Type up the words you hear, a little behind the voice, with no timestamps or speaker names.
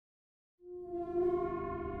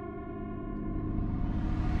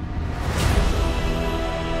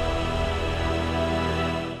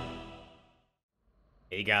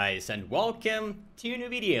Hey guys, and welcome to a new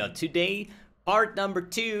video. Today, part number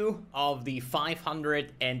 2 of the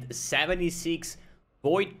 576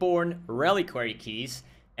 Voidborn Reliquary keys.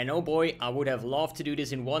 And oh boy, I would have loved to do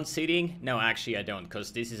this in one sitting. No, actually I don't,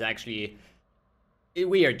 because this is actually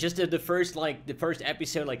weird. Just the first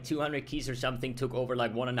episode, like 200 keys or something, took over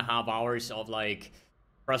like 1.5 hours of like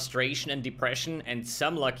frustration and depression and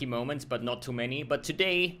some lucky moments, but not too many. But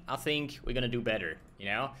today, I think we're gonna do better, you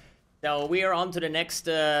know? So we are on to the next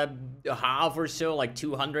half or so, like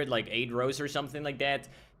 200, like 8 rows or something like that.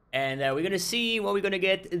 And we're gonna see what we're gonna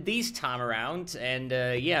get this time around. And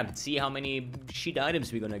yeah, see how many shit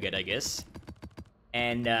items we're gonna get, I guess.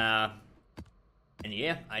 And yeah,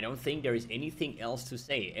 I don't think there is anything else to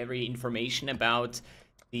say. Every information about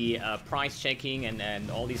the price checking and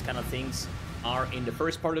all these kind of things are in the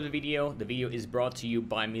first part of the video. The video is brought to you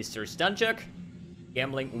by Mr. Stańczak,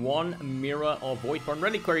 gambling 1 mirror of Voidborn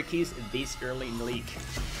Reliquary keys this early in the league.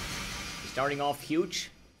 Starting off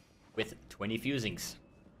huge with 20 fusings.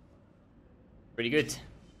 Pretty good.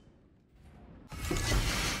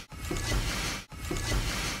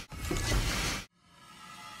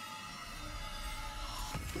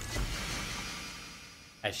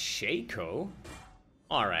 A Shaco?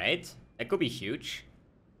 Alright, that could be huge.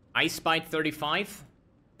 Ice Bite 35.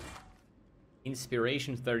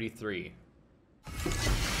 Inspiration 33.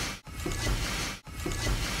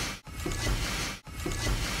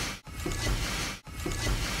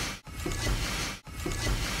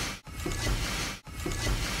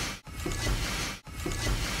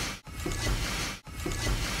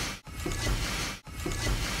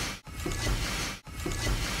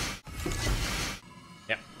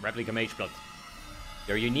 Yep, replica mage blood.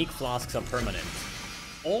 Your unique flasks are permanent.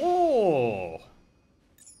 Oh!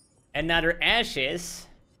 Another ashes,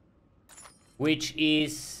 which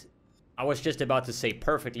is, I was just about to say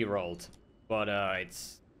perfectly rolled, but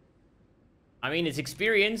it's, I mean, it's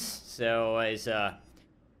experience, so it's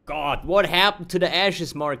God, what happened to the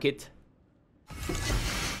ashes market?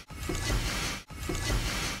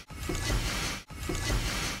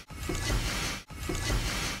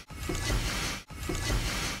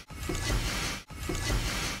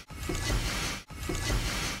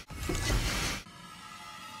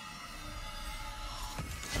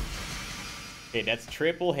 Okay, that's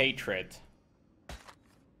triple hatred.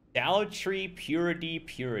 Idolatry, purity,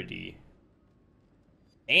 purity.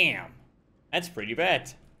 Damn, that's pretty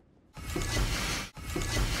bad.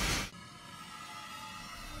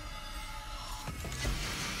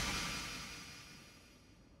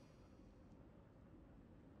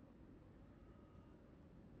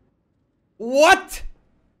 What?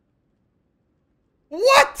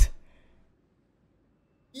 What?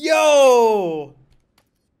 Yo!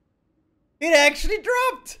 It actually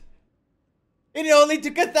dropped! It only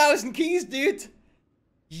took 1,000 keys, dude!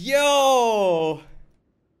 Yo!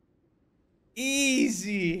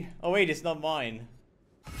 Easy! Oh wait, it's not mine.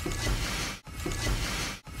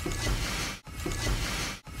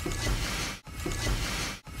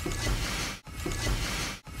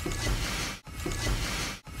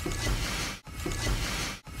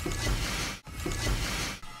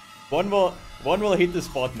 One will hit the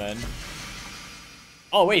spot, man.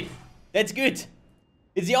 Oh wait, that's good.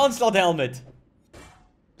 It's the Onslaught helmet.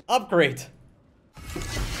 Upgrade.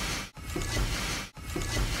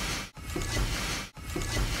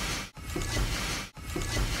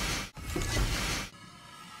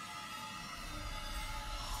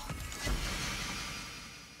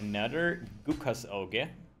 Another Gukas Auge.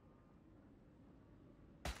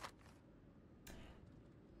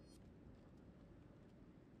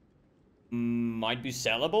 Might be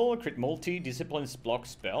sellable. Crit multi, disciplines block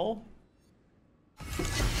spell.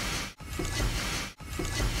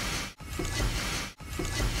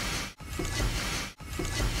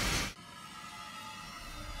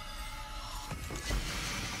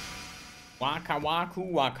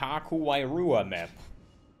 Wakawaku Wakaku Wairua map.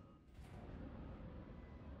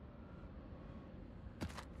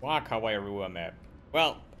 Waka Wairua map.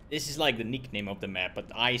 Well, this is like the nickname of the map, but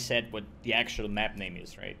I said what the actual map name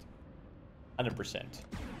is, right? 100%.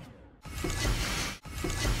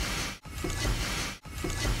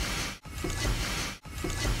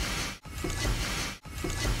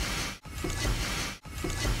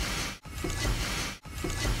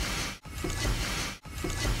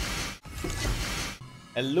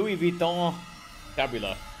 A Louis Vuitton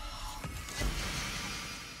tabula.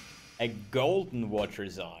 A golden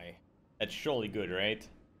Watcher's Eye. That's surely good, right?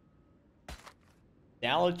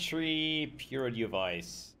 Idolatry, Purity of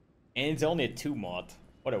Ice. And it's only a 2 mod.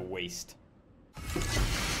 What a waste.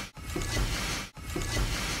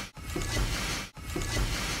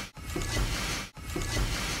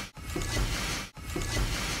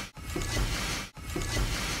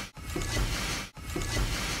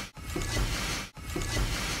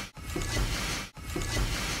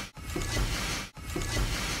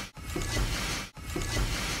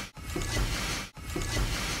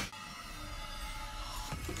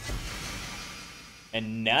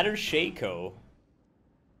 Another Shaco.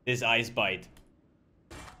 This Ice Bite.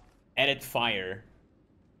 Added fire.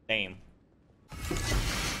 Damn.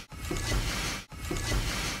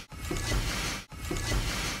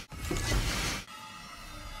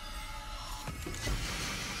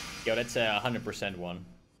 Yo, that's a 100% one.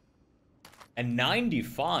 And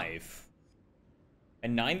 95.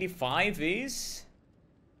 And 95 is...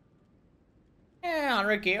 yeah,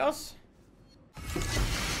 100 chaos.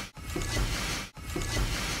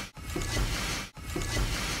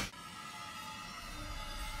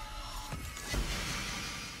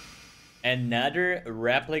 Another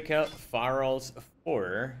replica Farrell's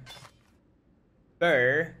 4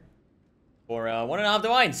 for 1.5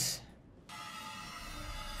 divines.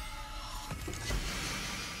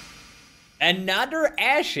 Another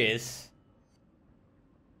Ashes.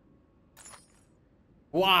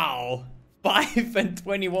 Wow. 5 and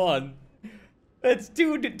 21. That's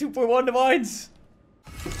 2.1 divines.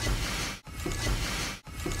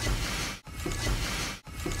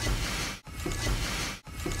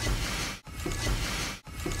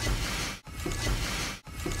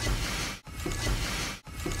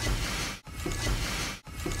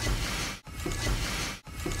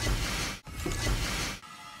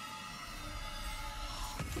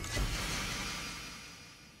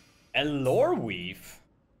 A lore weave.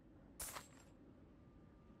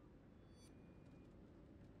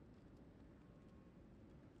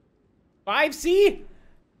 $5C?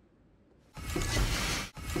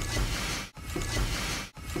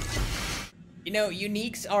 You know,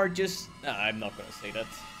 uniques are just... nah, I'm not gonna say that.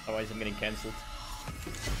 Otherwise I'm getting cancelled.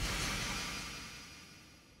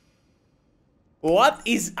 What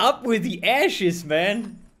is up with the Ashes,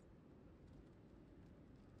 man?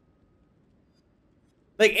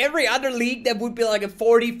 Like, every other league, that would be like a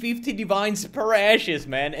 40-50 divines per Ashes,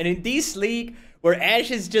 man. And in this league, where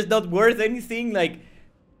Ashes just not worth anything, like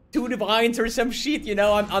 2 divines or some shit, you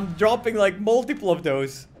know, I'm dropping like multiple of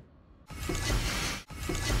those.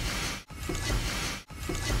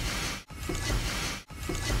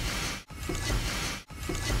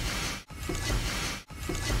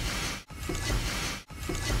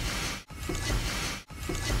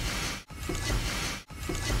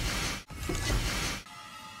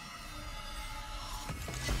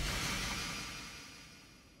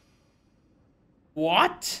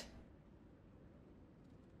 What?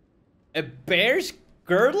 A bear's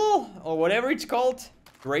girdle? Or whatever it's called?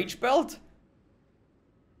 Rage belt?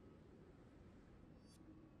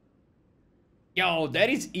 Yo,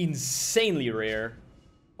 that is insanely rare.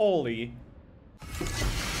 Holy.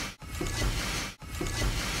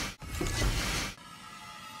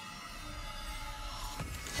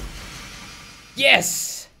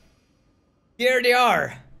 Yes! Here they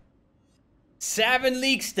are. 7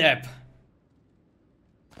 league step.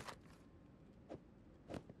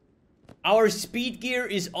 Our speed gear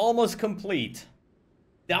is almost complete.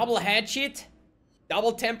 Double hatchet,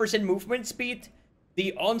 double 10% movement speed,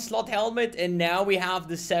 the onslaught helmet, and now we have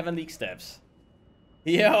the 7 league steps.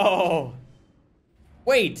 Yo!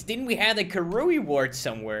 Wait, didn't we have a Karui ward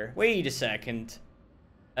somewhere? Wait a second.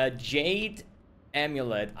 A Jade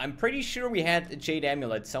Amulet. I'm pretty sure we had a Jade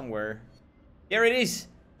Amulet somewhere. There it is.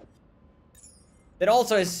 That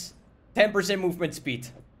also has 10% movement speed.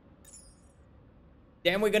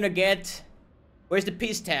 Then we're gonna get... where's the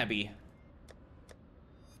Piss Tabby?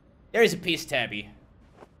 There's a Piss Tabby.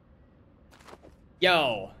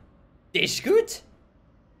 Yo. This good?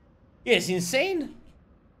 Yes, insane.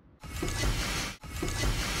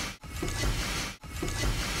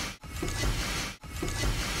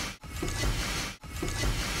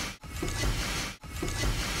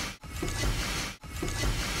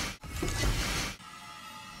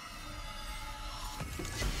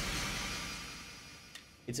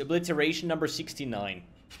 It's obliteration number 69.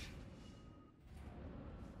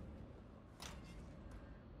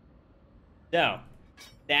 So,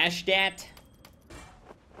 dash that.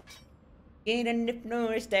 Get in the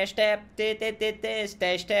floor, stash tap,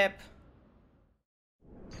 dash tap.